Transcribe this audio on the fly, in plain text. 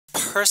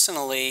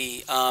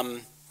personally,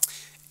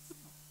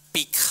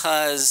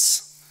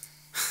 because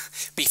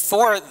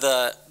before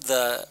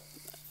the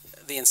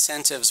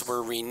incentives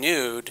were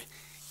renewed,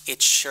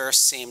 it sure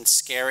seemed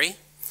scary.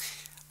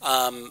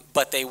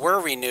 But they were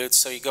renewed,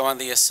 so you go on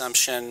the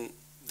assumption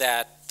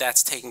that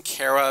that's taken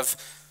care of.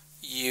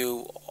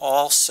 You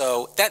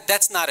also,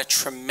 that's not a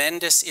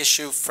tremendous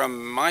issue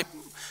from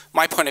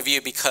my point of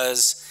view,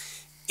 because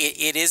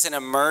it is an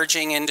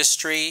emerging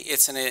industry.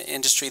 It's an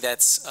industry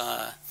that's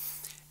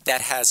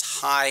that has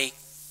high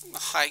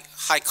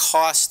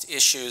cost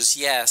issues,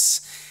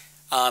 yes,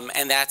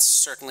 and that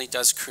certainly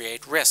does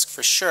create risk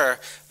for sure.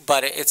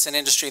 But it's an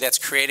industry that's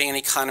creating an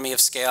economy of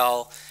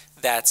scale,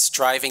 that's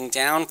driving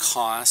down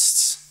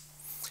costs,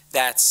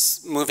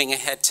 that's moving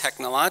ahead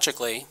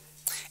technologically,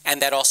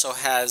 and that also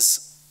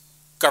has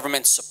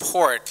government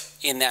support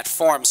in that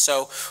form.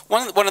 So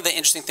one of the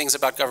interesting things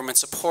about government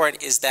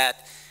support is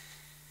that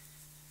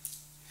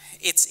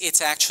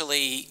it's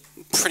actually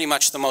pretty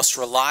much the most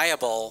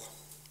reliable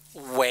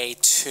way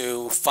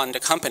to fund a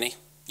company.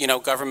 You know,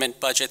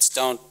 government budgets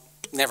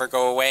never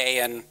go away,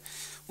 and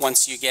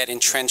once you get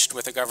entrenched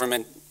with a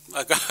government,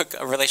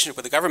 a relationship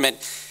with the government,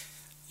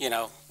 you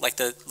know, like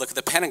look at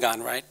the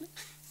Pentagon, right?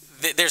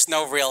 There's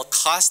no real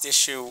cost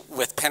issue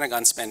with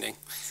Pentagon spending.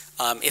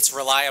 It's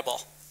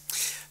reliable.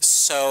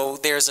 So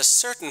there's a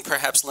certain,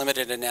 perhaps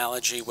limited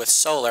analogy with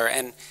solar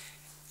and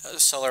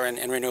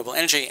renewable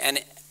energy.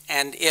 And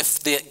if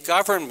the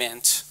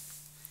government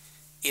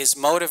is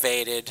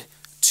motivated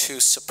to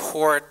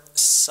support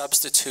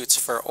substitutes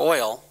for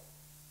oil,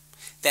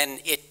 then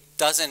it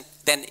doesn't.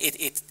 Then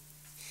it's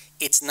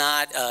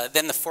not.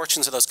 Then the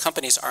fortunes of those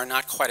companies are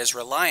not quite as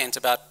reliant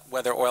about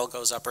whether oil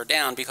goes up or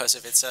down, because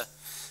if it's a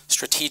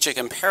strategic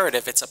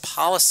imperative, it's a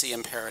policy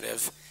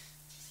imperative,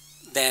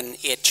 then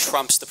it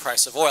trumps the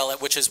price of oil,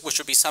 which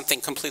would be something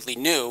completely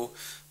new,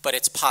 but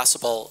it's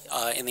possible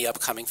in the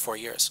upcoming 4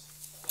 years.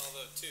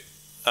 Although, too,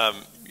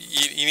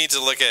 you need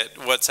to look at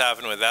what's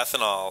happened with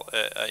ethanol.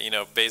 You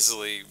know,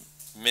 basically,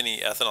 many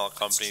ethanol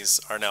companies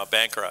are now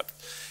bankrupt,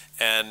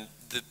 and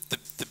the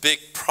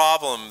big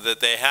problem that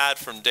they had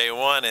from day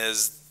one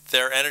is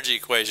their energy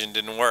equation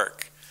didn't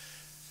work.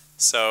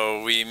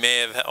 So we may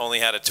have only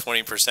had a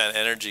 20%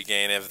 energy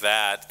gain of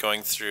that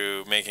going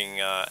through making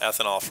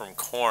ethanol from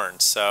corn.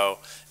 So,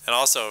 and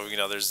also, you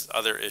know, there's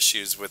other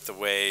issues with the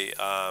way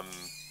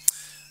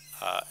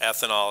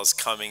ethanol is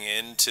coming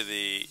into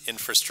the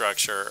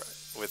infrastructure.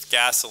 With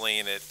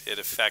gasoline, it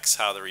affects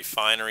how the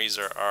refineries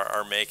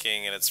are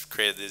making, and it's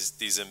created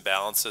these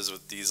imbalances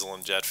with diesel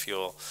and jet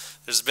fuel.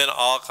 There's been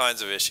all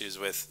kinds of issues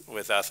with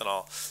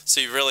ethanol.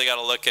 So you've really got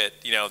to look at,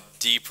 you know,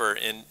 deeper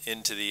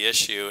into the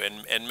issue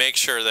and make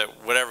sure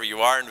that whatever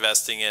you are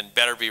investing in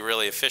better be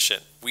really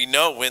efficient. We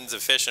know wind's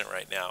efficient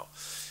right now.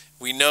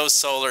 We know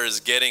solar is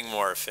getting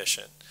more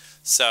efficient.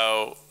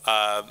 So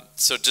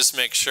so just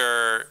make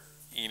sure,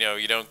 you know,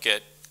 you don't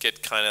get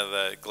kind of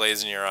the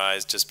glaze in your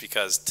eyes just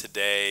because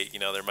today, you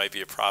know, there might be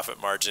a profit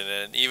margin.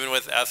 And even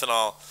with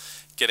ethanol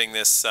getting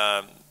this,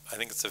 I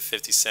think it's a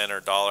 50 cent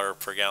or $1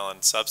 per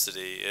gallon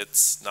subsidy,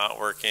 it's not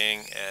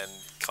working, and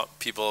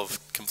people have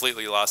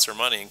completely lost their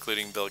money,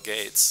 including Bill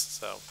Gates.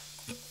 So,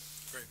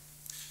 great.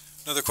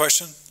 Another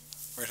question,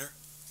 right here.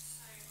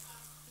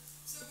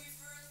 So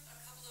we've heard a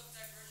couple of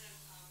divergent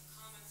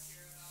comments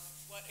here about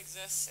what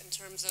exists in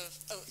terms of,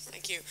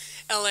 thank you,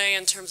 LA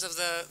in terms of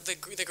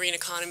the green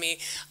economy.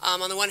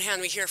 On the one hand,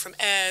 we hear from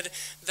Ed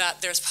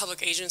that there's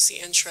public agency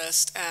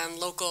interest and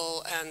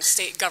local and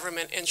state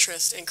government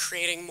interest in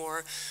creating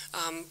more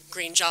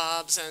green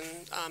jobs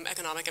and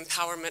economic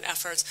empowerment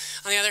efforts.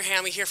 On the other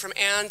hand, we hear from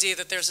Andy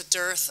that there's a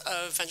dearth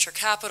of venture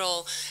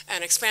capital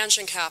and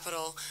expansion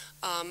capital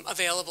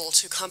available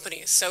to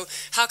companies. So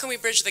how can we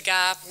bridge the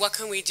gap? What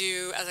can we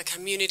do as a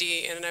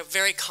community in a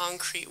very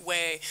concrete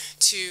way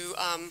to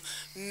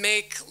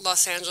make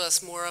Los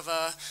Angeles more of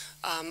the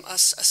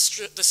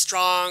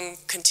strong,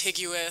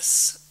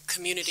 contiguous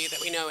community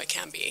that we know it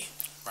can be?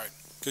 Right.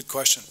 Good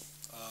question.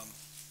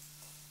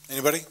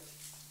 Anybody?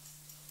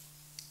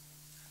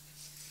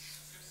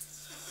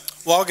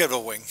 Well, I'll give it a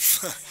wing.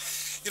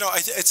 You know,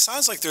 it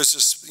sounds like there's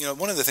this, you know,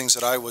 one of the things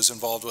that I was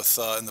involved with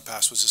in the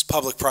past was this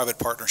public-private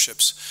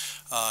partnerships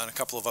and a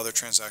couple of other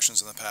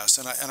transactions in the past.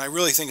 And I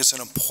really think it's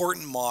an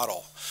important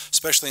model,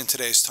 especially in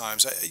today's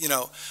times. You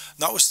know,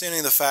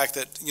 notwithstanding the fact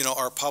that, you know,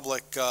 our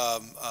public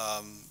our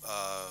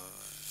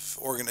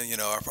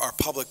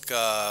public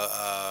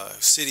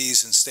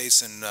cities and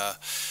states and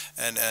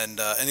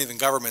even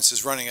governments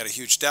is running at a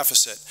huge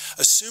deficit,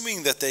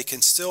 assuming that they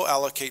can still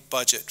allocate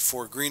budget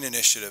for green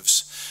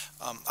initiatives.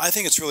 I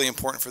think it's really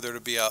important for there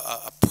to be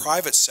a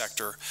private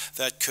sector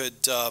that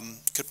could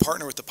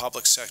partner with the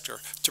public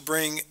sector to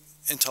bring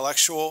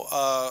intellectual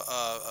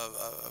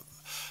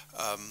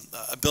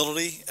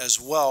ability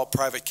as well,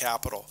 private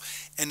capital,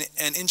 and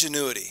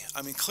ingenuity.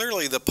 I mean,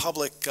 clearly the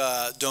public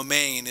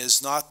domain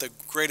is not the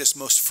greatest,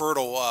 most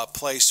fertile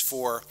place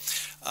for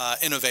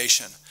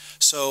innovation.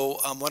 So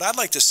what I'd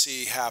like to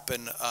see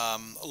happen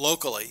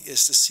locally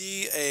is to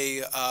see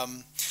a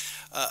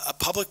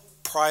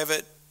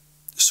public-private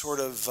sort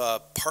of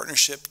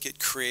partnership get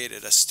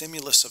created, a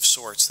stimulus of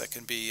sorts that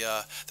can be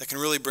that can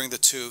really bring the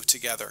two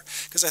together.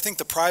 Because I think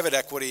the private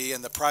equity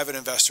and the private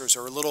investors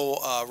are a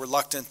little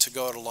reluctant to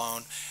go it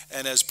alone.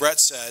 And as Brett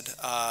said,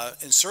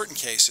 in certain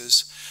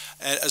cases,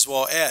 and as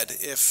well Ed,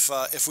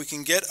 if we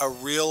can get a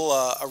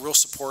real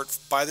support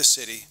by the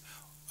city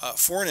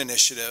for an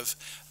initiative,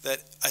 that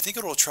I think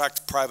it will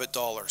attract private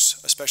dollars,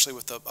 especially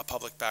with a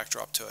public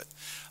backdrop to it.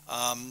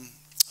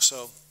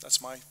 So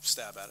that's my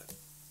stab at it.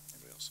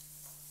 Anybody else?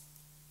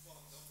 Well,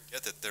 don't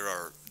forget that there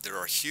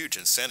are huge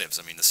incentives.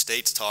 I mean, the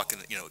state's talking,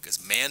 is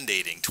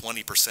mandating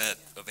 20%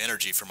 of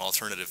energy from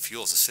alternative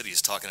fuels. The city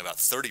is talking about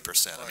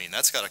 30%. I mean,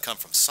 that's got to come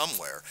from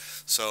somewhere.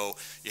 So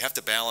you have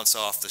to balance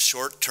off the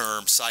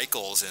short-term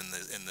cycles and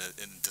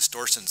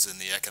distortions in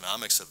the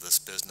economics of this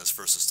business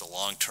versus the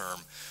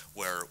long-term,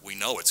 where we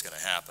know it's going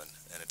to happen,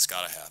 and it's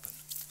got to happen.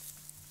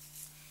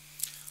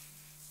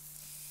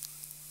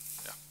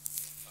 Yeah.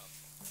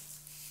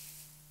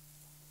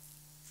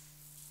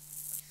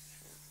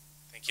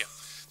 Thank you.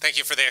 Thank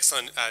you for the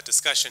excellent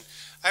discussion.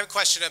 I have a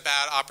question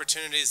about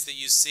opportunities that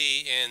you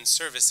see in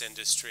service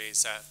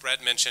industries.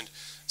 Brett mentioned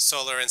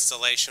solar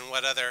installation.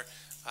 What other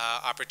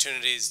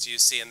opportunities do you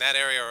see in that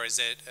area, or is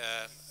it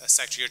a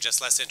sector you're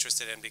just less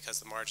interested in because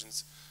the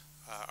margins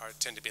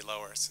tend to be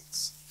lower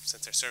since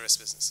they're service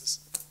businesses?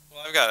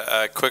 Well, I've got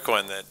a quick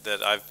one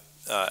that I've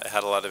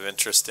had a lot of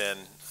interest in.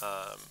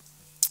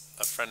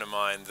 A friend of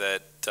mine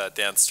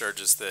Dan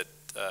Sturgis, that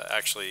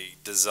actually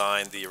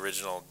designed the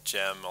original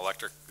GEM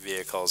electric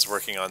vehicles,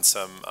 working on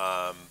some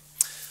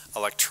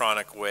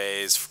electronic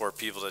ways for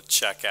people to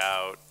check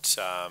out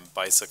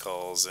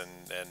bicycles and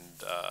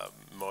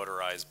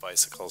motorized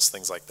bicycles,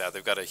 things like that.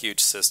 They've got a huge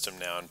system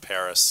now in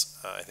Paris,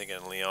 I think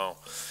in Lyon,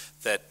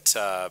 that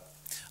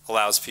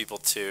allows people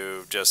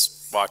to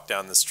just walk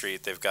down the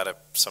street. They've got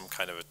some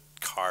kind of a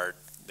card.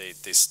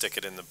 They stick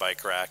it in the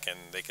bike rack, and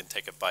they can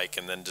take a bike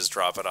and then just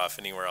drop it off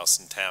anywhere else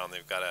in town.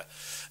 They've got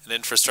an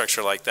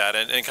infrastructure like that.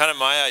 And kind of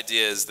my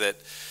idea is that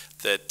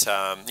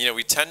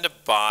we tend to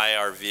buy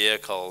our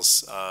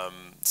vehicles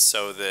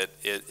so that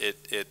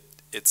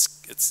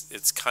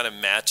it's kind of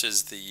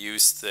matches the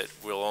use that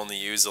we'll only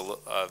use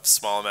a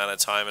small amount of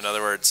time. In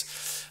other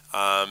words,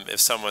 if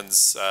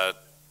someone's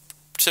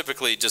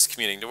typically just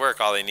commuting to work,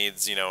 all they need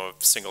is a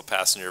single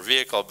passenger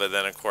vehicle. But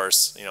then, of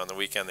course, on the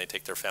weekend they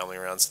take their family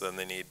around, so then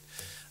they need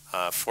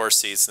 4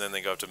 seats, and then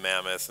they go up to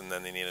Mammoth, and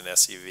then they need an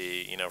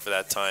SUV, for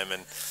that time.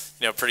 And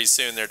pretty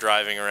soon they're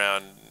driving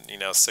around,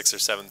 6,000 or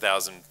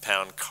 7,000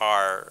 pound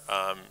car,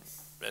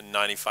 and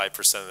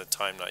 95% of the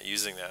time not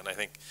using that. And I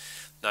think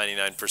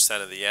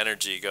 99% of the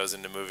energy goes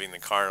into moving the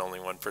car, and only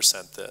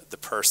 1% the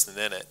person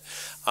in it.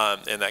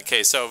 In that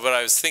case, so what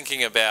I was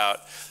thinking about.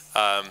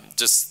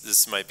 Just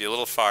this might be a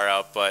little far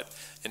out, but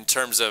in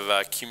terms of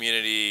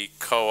community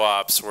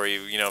co-ops where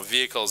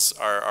vehicles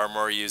are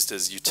more used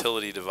as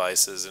utility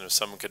devices, and if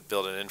someone could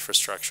build an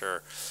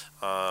infrastructure,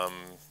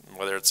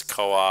 whether it's a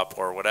co-op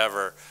or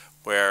whatever,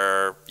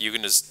 where you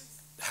can just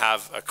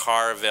have a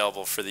car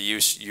available for the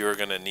use you're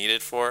going to need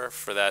it for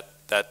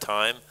that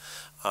time,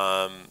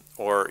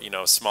 or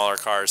smaller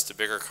cars to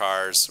bigger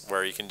cars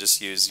where you can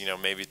just use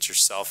maybe it's your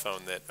cell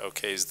phone that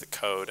okays the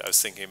code. I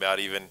was thinking about,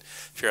 even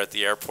if you're at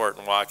the airport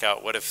and walk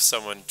out, what if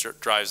someone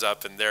drives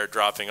up and they're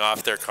dropping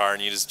off their car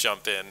and you just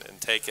jump in and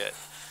take it?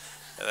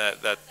 And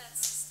that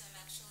system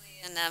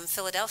actually in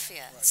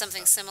Philadelphia, right,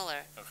 something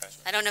similar. Okay.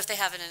 I don't know if they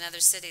have it in other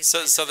cities.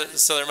 So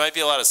there might be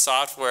a lot of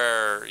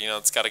software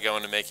it's got to go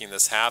into making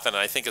this happen.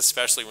 And I think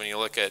especially when you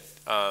look at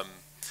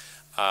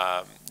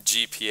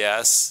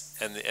GPS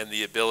and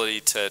the ability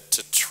to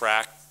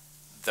track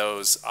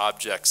those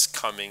objects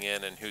coming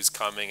in and who's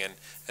coming, and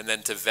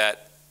then to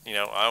vet,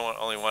 I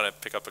only want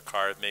to pick up a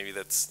car maybe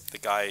that's the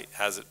guy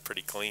has it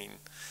pretty clean,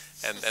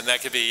 and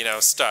that could be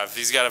stuff. If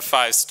he's got a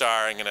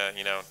 5-star, I'm gonna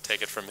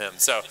take it from him.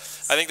 So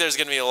I think there's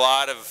going to be a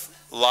lot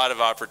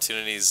of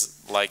opportunities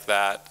like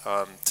that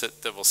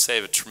that will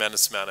save a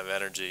tremendous amount of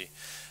energy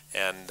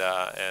and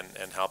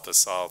help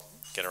us all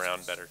get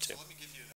around better too.